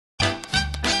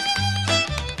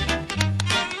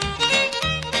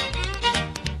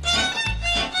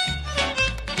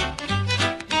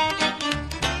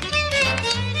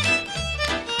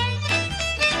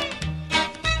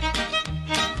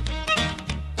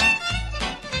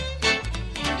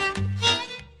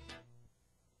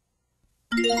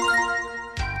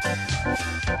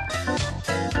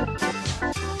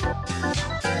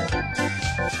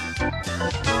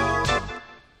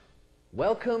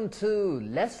welcome to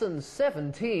Lesson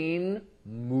 17,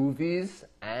 Movies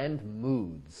and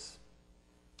Moods.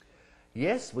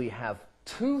 Yes, we have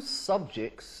two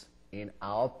subjects in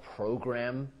our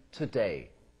program today.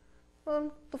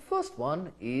 The first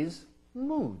one is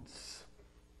moods.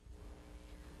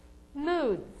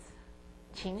 Moods,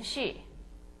 情绪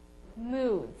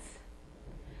moods.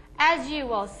 As you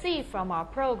will see from our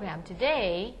program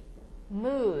today,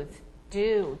 moods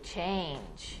do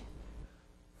change.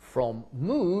 From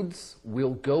moods,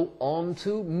 we'll go on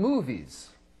to movies.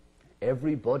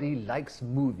 Everybody likes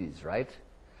movies, right?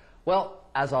 Well,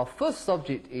 as our first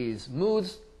subject is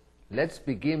moods, let's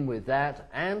begin with that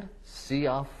and see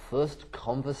our first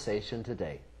conversation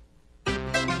today.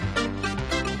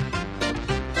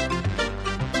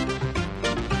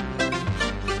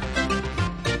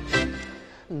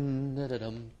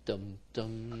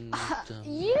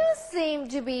 You seem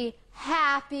to be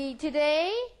happy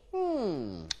today.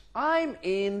 I'm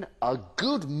in a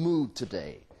good mood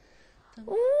today.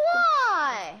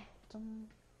 Why?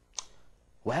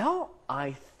 Well,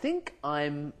 I think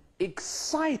I'm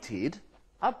excited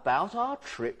about our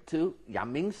trip to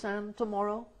Yangmingshan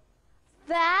tomorrow.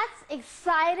 That's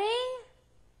exciting.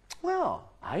 Well,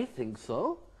 I think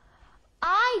so.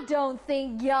 I don't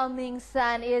think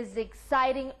Yangmingshan is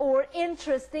exciting or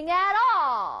interesting at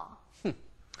all.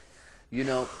 You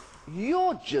know,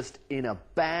 you're just in a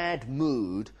bad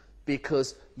mood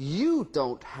because you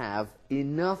don't have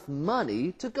enough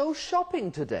money to go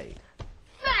shopping today.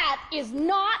 That is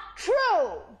not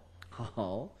true.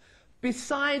 Oh,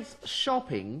 besides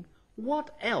shopping,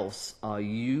 what else are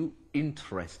you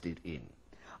interested in?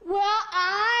 Well,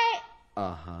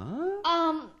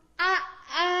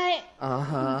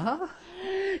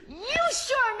 You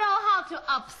sure know how to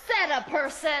upset a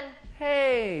person.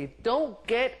 Hey, don't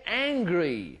get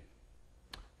angry.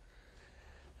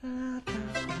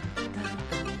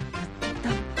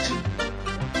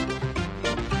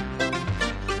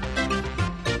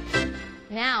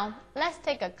 Now, let's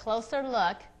take a closer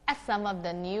look at some of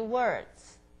the new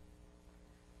words.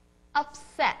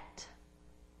 Upset,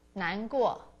 难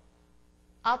过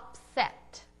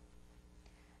upset.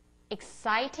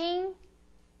 Exciting,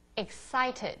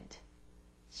 excited,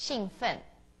 兴奋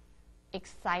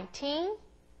exciting,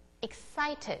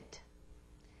 excited.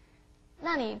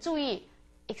 那你注意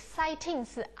exciting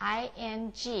是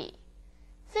ing，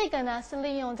 这个呢是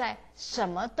利用在什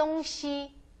么东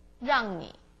西让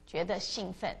你觉得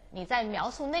兴奋，你在描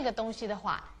述那个东西的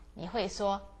话，你会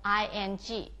说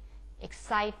ing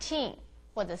exciting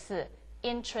或者是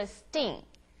interesting。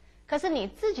可是你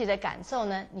自己的感受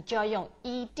呢，你就要用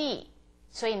ed，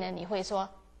 所以呢你会说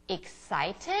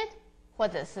excited 或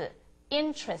者是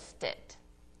interested.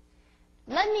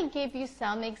 Let me give you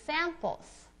some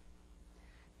examples.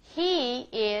 He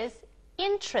is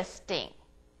interesting.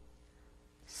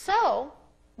 So,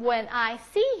 when I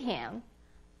see him,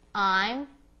 I'm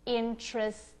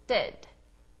interested.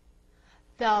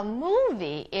 The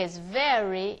movie is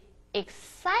very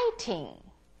exciting.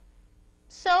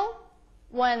 So,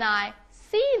 when I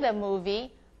see the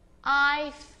movie,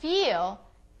 I feel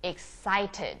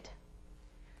excited.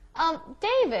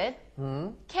 David,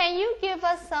 can you give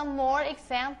us some more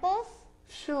examples?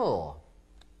 Sure.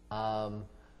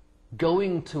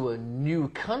 Going to a new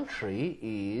country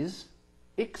is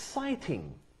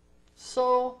exciting.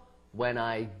 So, when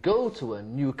I go to a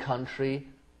new country,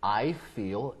 I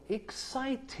feel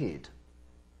excited.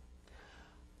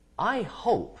 I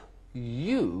hope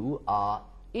you are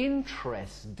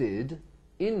interested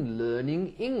in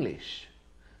learning English,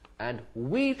 and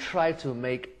we try to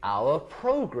make our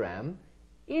program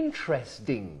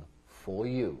interesting for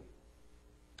you.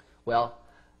 Well,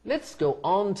 let's go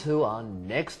on to our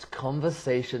next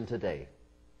conversation today.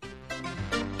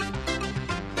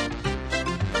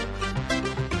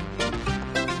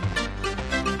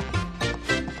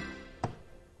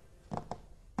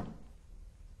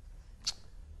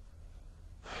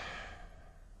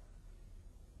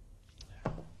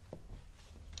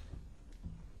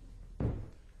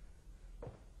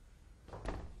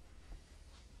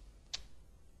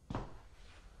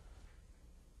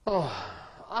 Oh,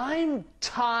 I'm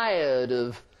tired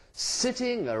of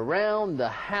sitting around the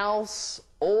house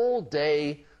all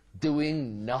day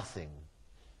doing nothing.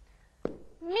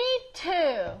 Me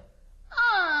too.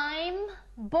 I'm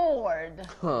bored.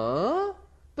 Huh?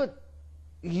 But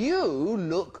you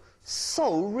look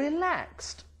so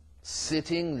relaxed,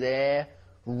 sitting there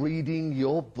reading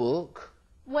your book.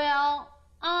 Well,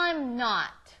 I'm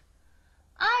not.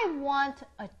 I want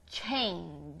a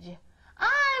change.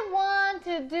 I want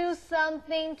to do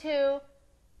something to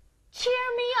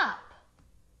cheer me up.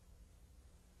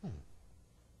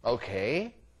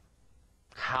 Okay.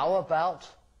 How about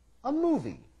a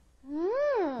movie?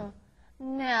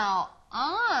 Now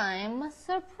I'm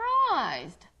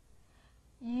surprised.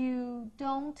 You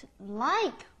don't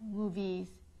like movies,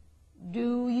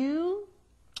 do you?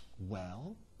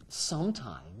 Well,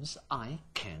 sometimes I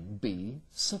can be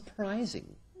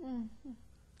surprising.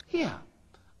 Here,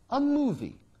 a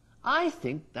movie. I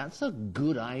think that's a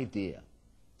good idea.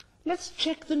 Let's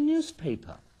check the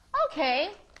newspaper. Okay.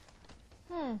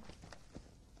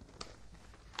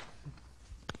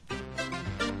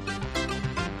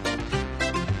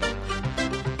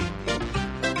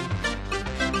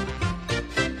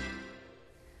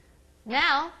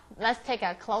 Now, let's take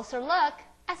a closer look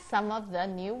at some of the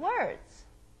new words.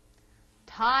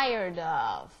 Tired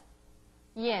of,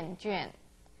 厌倦,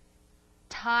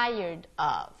 tired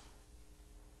of.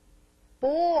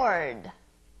 Bored,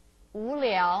 无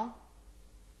聊,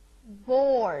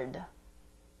 bored.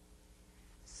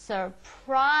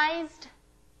 Surprised,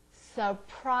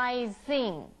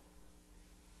 surprising.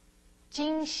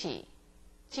 惊喜，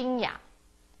惊讶.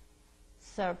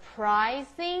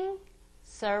 Surprising,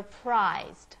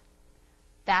 surprised.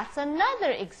 That's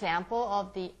another example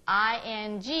of the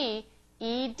ing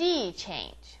ed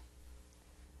change.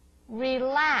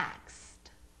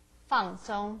 Relaxed, 放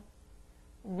松,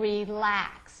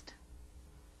 relaxed.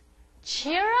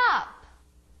 Cheer up,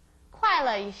 快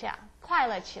乐一下，快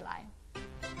乐起来.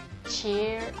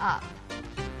 Cheer up.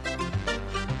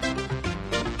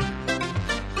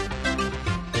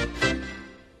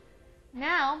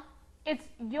 Now, it's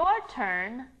your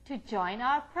turn to join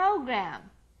our program.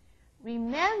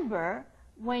 Remember,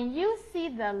 when you see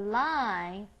the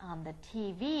line on the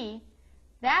TV,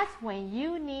 that's when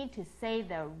you need to say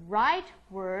the right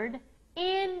word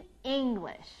in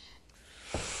English.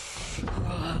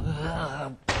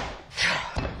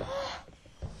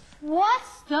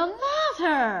 What's the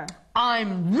matter?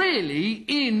 I'm really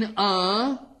in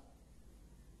a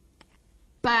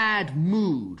bad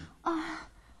mood.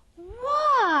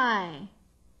 Why?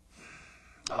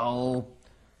 Oh,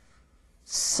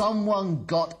 someone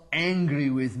got angry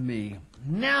with me.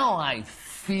 Now I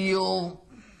feel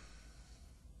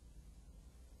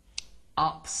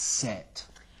upset.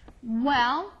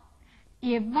 Well,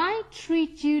 if I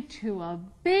treat you to a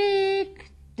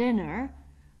big dinner,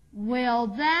 will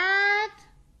that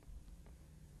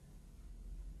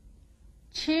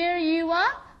cheer you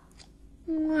up?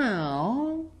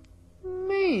 Well,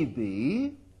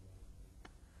 maybe.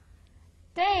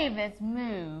 David's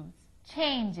mood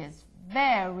changes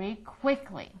very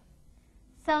quickly.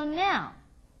 So now,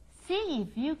 see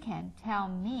if you can tell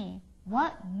me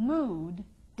what mood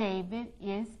David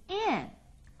is in.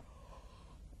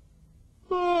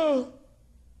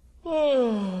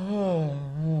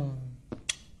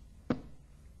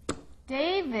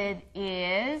 David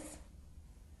is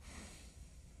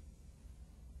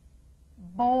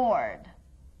bored.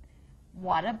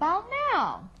 What about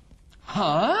now?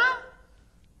 Huh?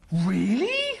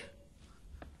 Really?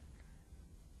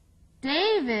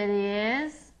 David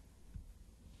is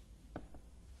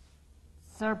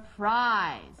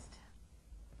surprised.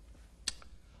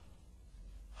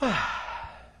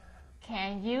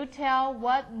 Can you tell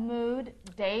what mood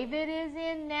David is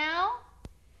in now?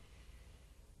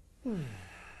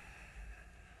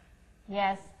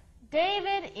 Yes,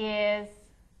 David is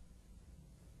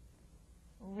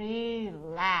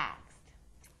relaxed.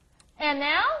 And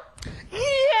now?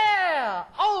 Yeah!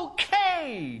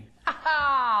 Okay!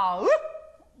 Ha-ha!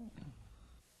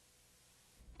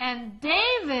 And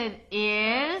David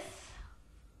is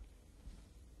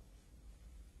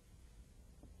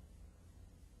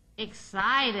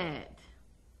excited.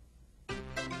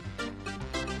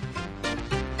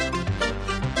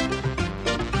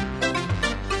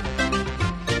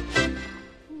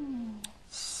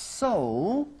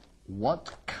 So,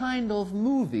 what kind of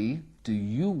movie do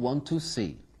you want to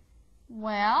see?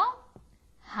 Well,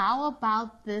 how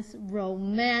about this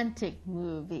romantic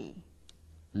movie?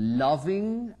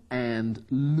 Loving and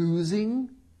Losing?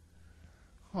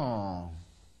 Oh,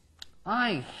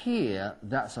 I hear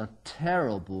that's a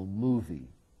terrible movie.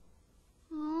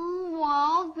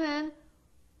 Well, then,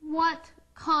 what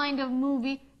kind of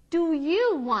movie do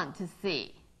you want to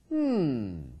see?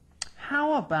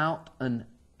 How about an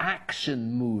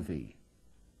action movie?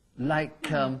 Like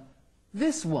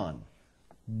this one.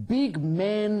 Big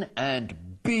men and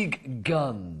big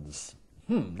guns.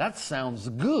 That sounds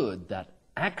good, that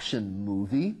action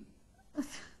movie.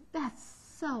 That's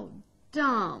so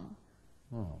dumb.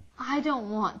 I don't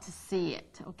want to see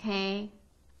it, okay?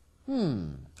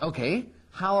 Okay.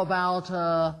 How about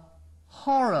a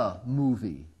horror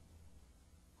movie?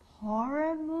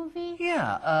 Horror movie?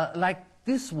 Yeah, like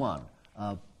this one.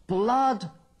 Blood,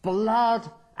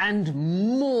 blood, and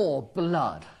more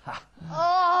blood.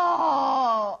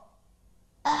 Oh!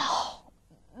 Oh!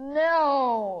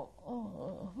 No!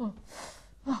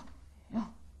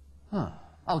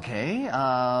 Okay,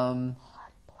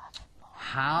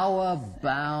 how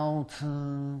about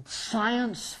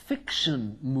science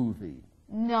fiction movie?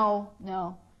 No.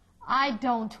 I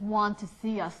don't want to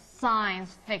see a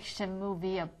science fiction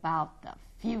movie about the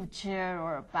future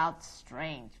or about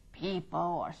strange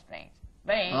people or strange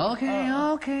things. Okay,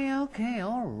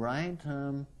 all right.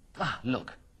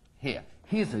 Look,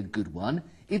 here's a good one.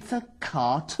 It's a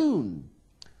cartoon.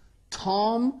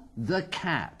 Tom the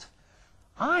Cat.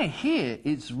 I hear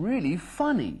it's really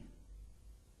funny.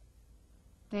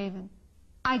 David,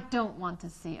 I don't want to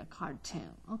see a cartoon,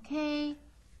 okay?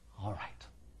 All right.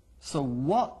 So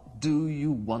what do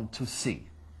you want to see?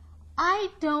 I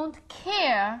don't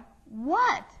care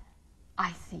what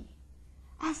I see,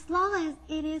 as long as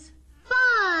it is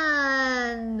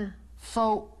fun.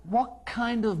 So what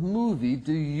kind of movie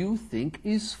do you think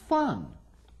is fun?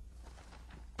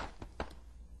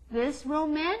 This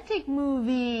romantic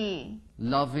movie.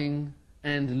 Loving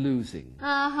and losing.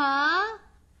 Uh-huh.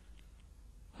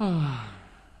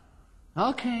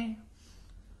 Okay.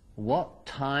 What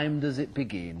time does it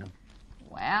begin?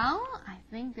 Well, I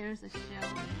think there's a show.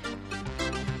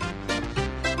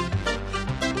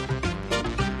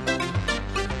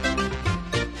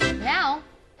 Now,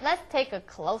 let's take a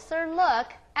closer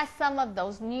look at some of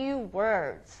those new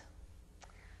words.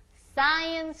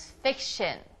 Science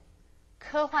fiction,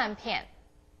 科幻片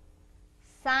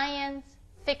Science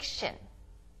fiction.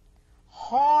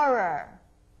 Horror,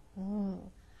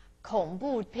 恐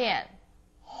怖片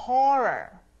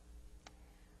Horror.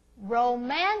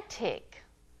 Romantic,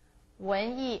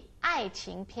 文艺爱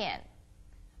情片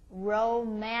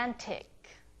Romantic.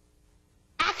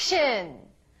 Action,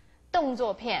 动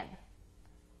作片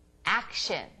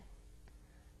Action.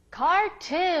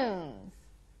 Cartoons,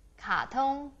 卡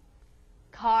通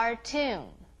Cartoon.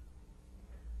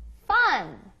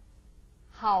 Fun,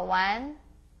 好玩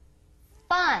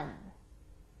Fun.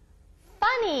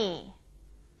 Funny,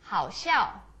 好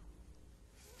笑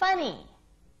Funny.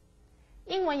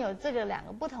 英文有这个两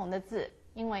个不同的字，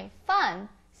因为 fun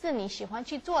是你喜欢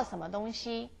去做什么东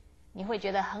西，你会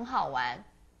觉得很好玩，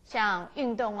像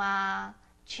运动啊，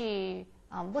去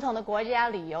不同的国家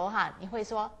旅游哈，你会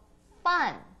说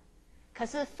fun。可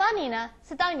是 funny 呢，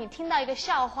是当你听到一个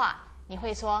笑话，你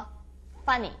会说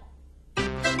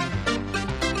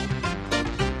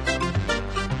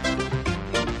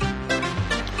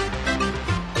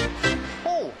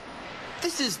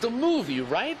funny。This is the movie,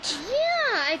 right?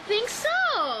 Yeah, I think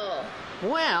so.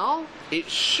 Well, it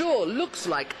sure looks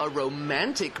like a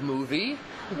romantic movie.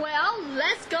 Well,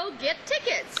 let's go get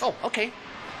tickets. Oh, okay.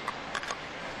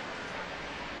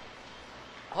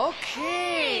 Okay.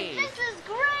 Hey, this is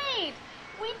great.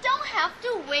 We don't have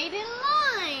to wait in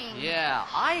line. Yeah,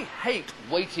 I hate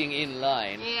waiting in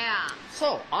line. Yeah.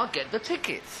 So, I'll get the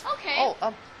tickets. Okay.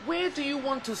 Oh, where do you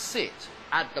want to sit?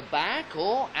 At the back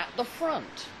or at the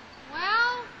front?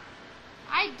 Well,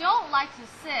 I don't like to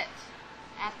sit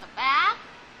at the back,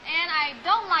 and I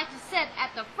don't like to sit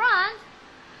at the front.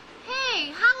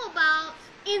 Hey, how about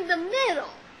in the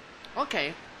middle?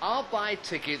 Okay, I'll buy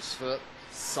tickets for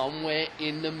somewhere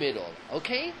in the middle,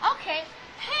 okay? Okay.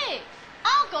 Hey,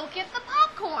 I'll go get the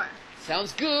popcorn.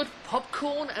 Sounds good.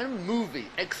 Popcorn and movie.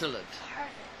 Excellent.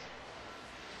 Perfect.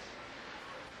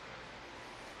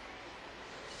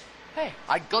 Hey,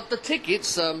 I got the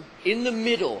tickets in the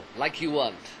middle, like you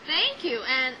want. Thank you,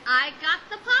 and I got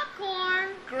the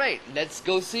popcorn. Great, let's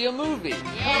go see a movie.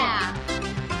 Yeah.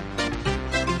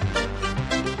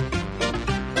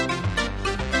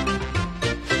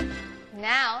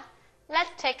 Now,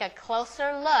 let's take a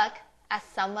closer look at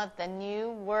some of the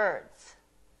new words.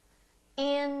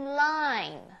 In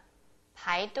line,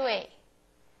 排队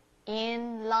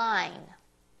in line.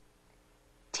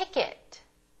 Ticket,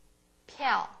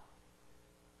 票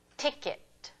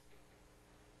ticket.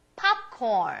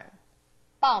 Popcorn,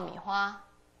 爆米花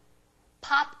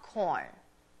popcorn.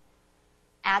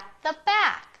 At the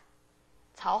back,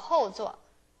 朝后座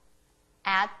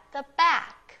at the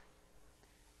back.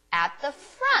 At the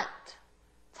front,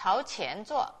 朝前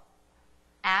座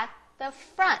at the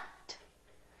front.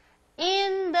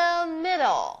 In the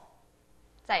middle,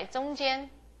 在中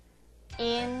间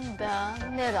in the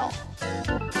middle.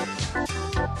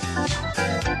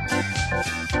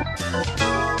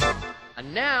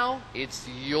 And now it's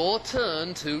your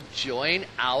turn to join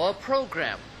our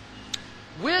program.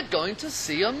 We're going to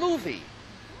see a movie.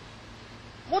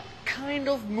 What kind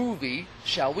of movie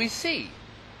shall we see?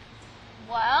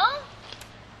 Well,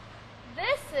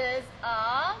 this is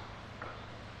a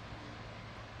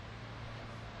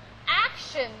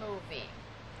action movie.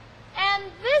 And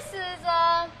this is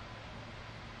a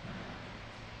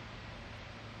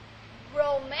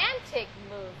romantic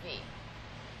movie.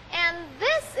 And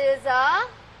this is a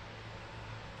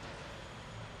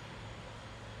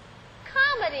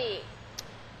comedy.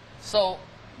 So,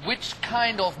 which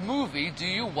kind of movie do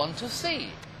you want to see?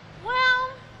 Well,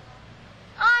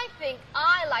 I think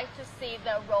I like to see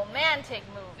the romantic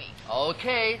movie.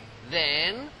 Okay,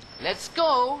 then let's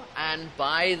go and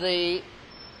buy the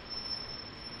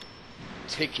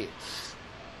tickets.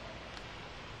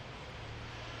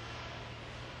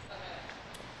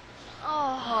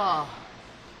 Oh,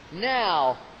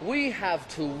 Now we have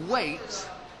to wait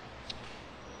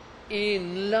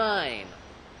in line.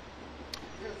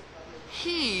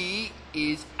 He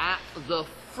is at the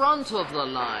front of the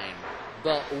line,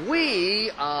 but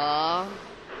we are...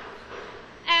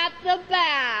 at the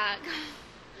back.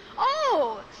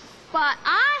 Oh, but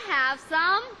I have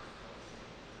some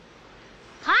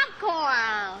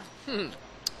popcorn.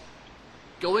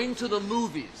 Going to the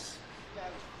movies.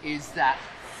 Is that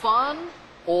fun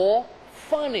or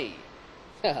funny?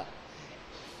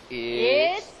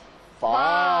 It's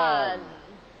fun.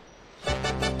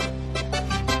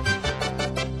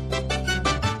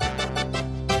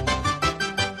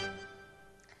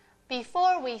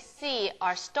 Before we see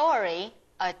our story,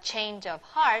 A Change of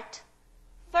Heart,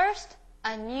 first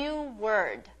a new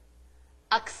word.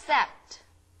 Accept.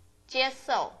 接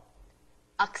受.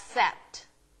 Accept.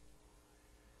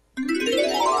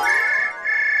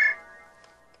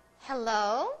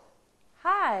 Hello?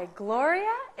 Hi,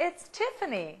 Gloria. It's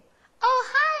Tiffany. Oh,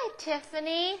 hi,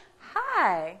 Tiffany.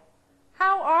 Hi.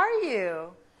 How are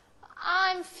you?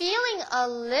 I'm feeling a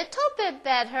little bit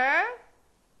better.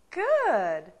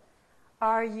 Good.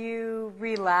 Are you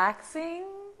relaxing?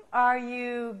 Are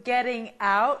you getting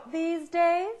out these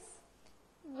days?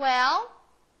 Well,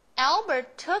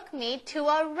 Albert took me to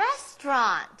a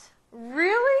restaurant.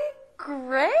 Really?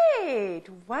 Great.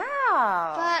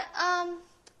 Wow. But,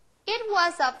 it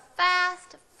was a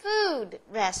fast food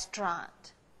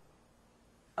restaurant.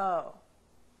 Oh.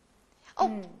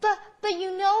 Oh, but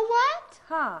you know what?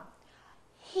 Huh.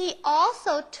 He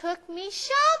also took me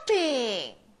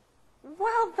shopping.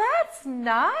 Well, that's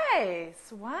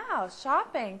nice. Wow,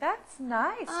 shopping. That's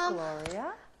nice,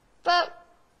 Gloria. But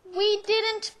we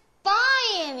didn't buy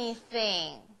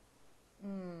anything.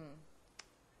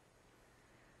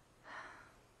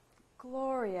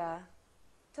 Gloria,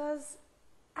 does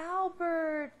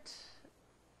Albert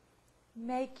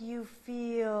make you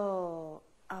feel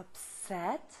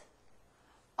upset?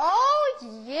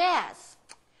 Oh, yes.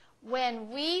 When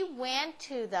we went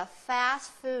to the fast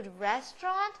food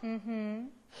restaurant,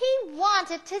 he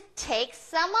wanted to take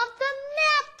some of the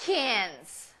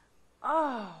napkins.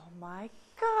 Oh, my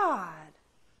God.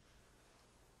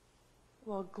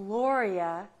 Well,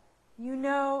 Gloria, you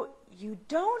know, you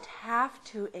don't have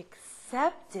to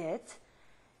accept it.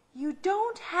 You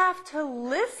don't have to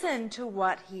listen to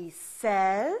what he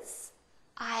says.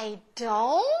 I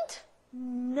don't?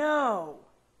 No.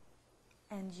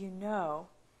 And you know,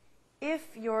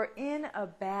 if you're in a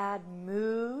bad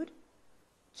mood,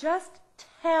 just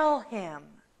tell him.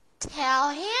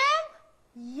 Tell him?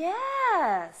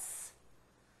 Yes.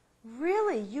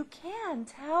 Really, you can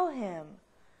tell him.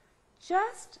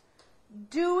 Just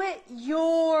do it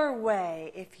your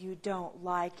way if you don't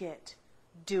like it.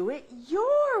 Do it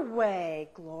your way,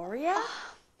 Gloria.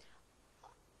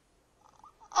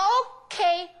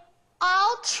 Okay,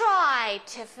 I'll try,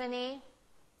 Tiffany.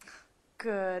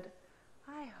 Good.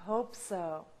 I hope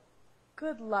so.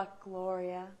 Good luck,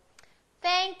 Gloria.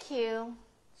 Thank you.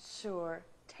 Sure.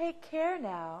 Take care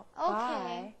now.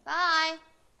 Okay, Bye. bye.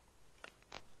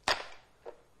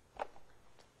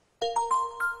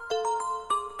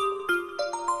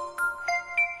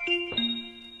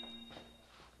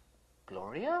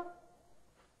 Gloria?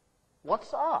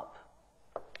 What's up?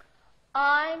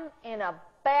 I'm in a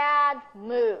bad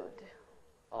mood.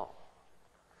 Oh.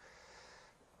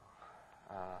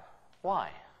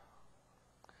 Why?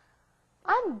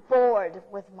 I'm bored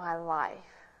with my life.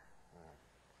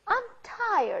 I'm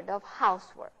tired of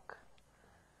housework.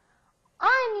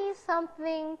 I need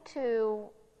something to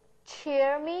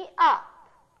cheer me up.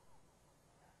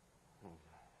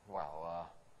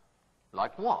 Well,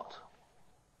 like what?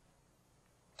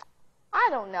 I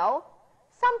don't know.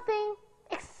 Something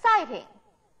exciting.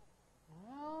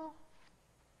 Well,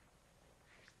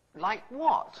 like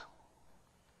what?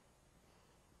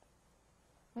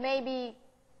 Maybe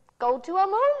go to a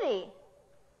movie.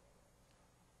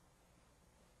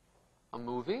 A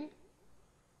movie?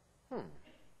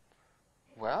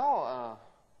 Well,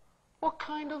 what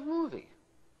kind of movie?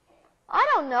 I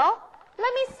don't know.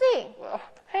 Let me see.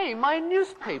 Hey, my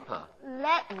newspaper.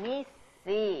 Let me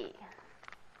see.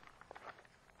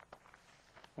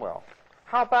 Well,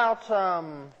 how about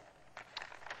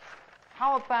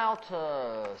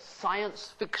a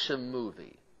science fiction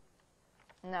movie?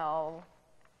 No.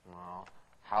 Well,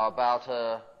 how about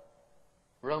a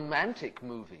romantic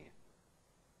movie?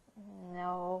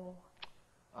 No.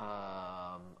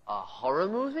 A horror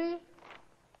movie?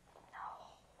 No.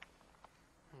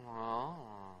 Oh.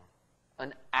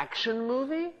 An action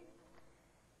movie?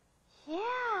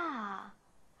 Yeah.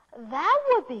 That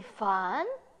would be fun.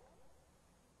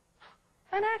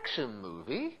 An action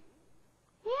movie?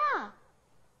 Yeah.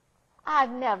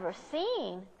 I've never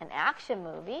seen an action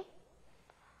movie.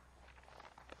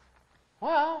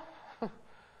 Well,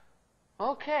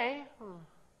 okay.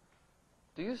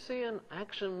 Do you see an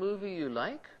action movie you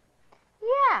like?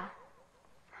 Yeah.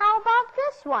 How about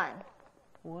this one?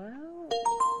 Well...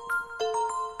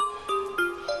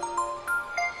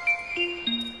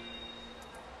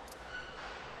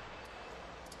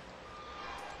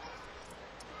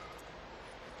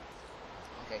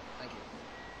 Okay, thank you.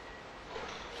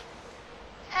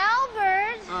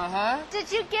 Albert, Uh-huh.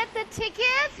 did you get the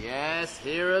ticket? Yes,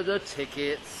 here are the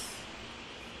tickets.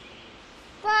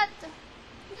 But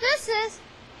this is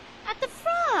at the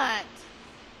front.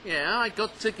 Yeah, I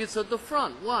got tickets at the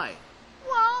front. Why?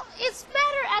 Well, it's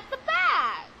better at the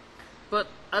back. But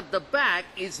at the back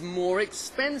is more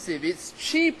expensive. It's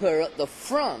cheaper at the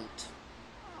front.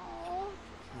 Oh.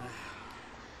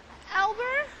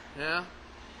 Albert, Yeah?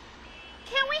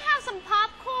 can we have some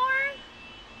popcorn,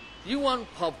 You want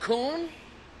popcorn?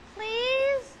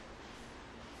 please?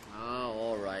 Oh,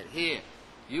 all right. Here,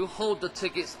 you hold the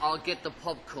tickets. I'll get the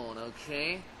popcorn,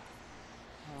 okay?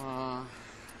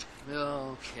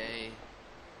 Okay.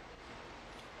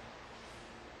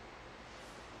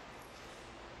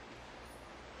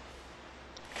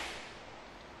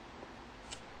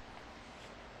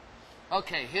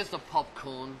 Okay, here's the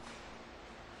popcorn.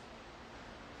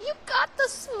 You got the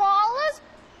smallest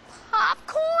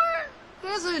popcorn?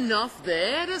 There's enough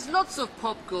there. There's lots of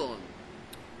popcorn.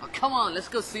 Oh, come on, let's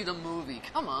go see the movie.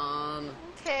 Come on.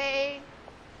 Okay.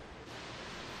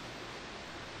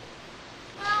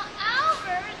 Well,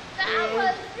 Albert, that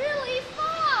was really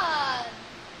fun.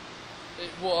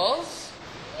 It was?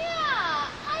 Yeah,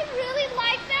 I really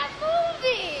liked that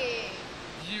movie.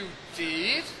 You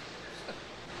did?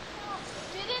 Well,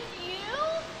 didn't you?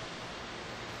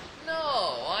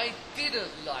 No, I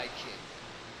didn't like it.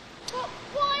 But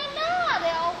why not,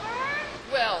 Albert?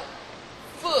 Well,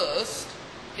 first,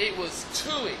 it was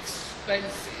too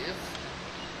expensive.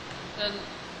 And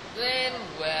then,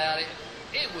 well,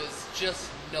 it was just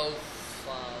no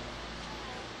fun.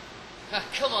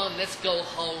 Come on, let's go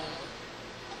home.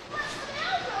 But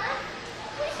Albert,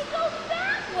 we should go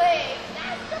that way.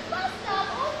 That's the bus stop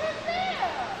over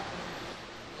there.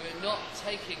 We're not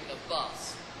taking the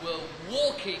bus. We're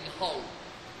walking home.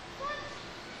 But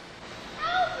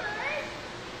Albert,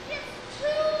 it's 2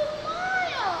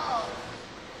 miles.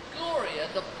 Gloria,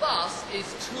 the bus is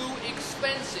too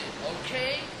expensive,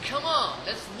 okay? Come on,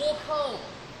 let's walk home.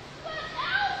 But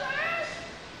Albert!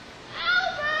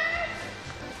 Albert!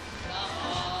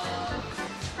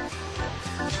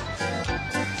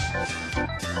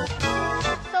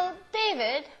 So,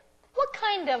 David, what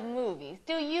kind of movies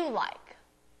do you like?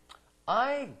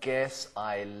 I guess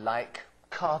I like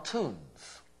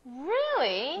cartoons.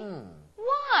 Really?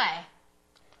 Why?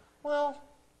 Well,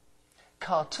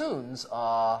 cartoons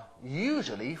are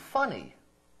usually funny.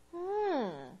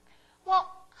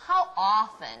 Well, how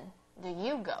often do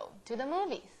you go to the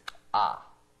movies? Ah,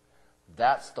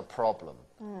 that's the problem.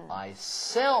 I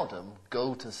seldom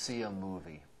go to see a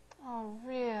movie. Oh,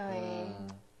 really?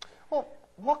 Well,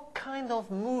 what kind of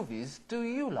movies do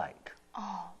you like?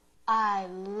 Oh, I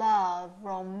love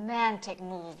romantic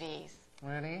movies.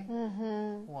 Really?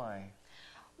 Why?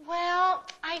 Well,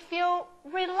 I feel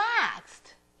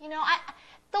relaxed. You know,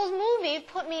 those movies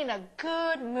put me in a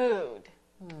good mood.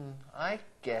 I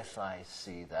guess I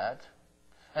see that.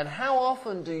 And how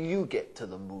often do you get to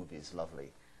the movies,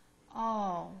 lovely?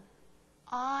 Oh,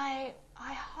 I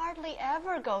hardly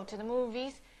ever go to the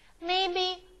movies.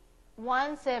 Maybe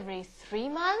once every 3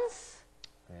 months.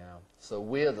 Yeah, so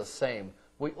we're the same.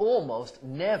 We almost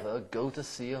never go to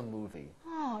see a movie.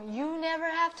 Oh, you never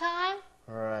have time?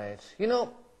 Right. You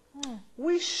know,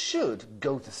 we should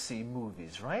go to see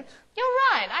movies, right? You're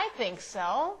right, I think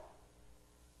so.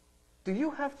 Do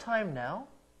you have time now?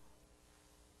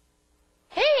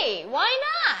 Hey, why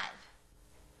not?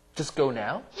 Just go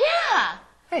now? Yeah! Yeah.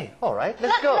 Hey, all right,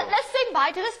 let's go. Let's say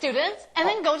bye to the students and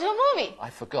then go to a movie. I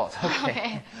forgot. Okay.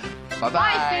 Okay. Bye-bye.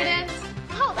 Bye, students.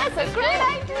 Oh, that's a great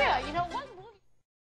idea. You know what?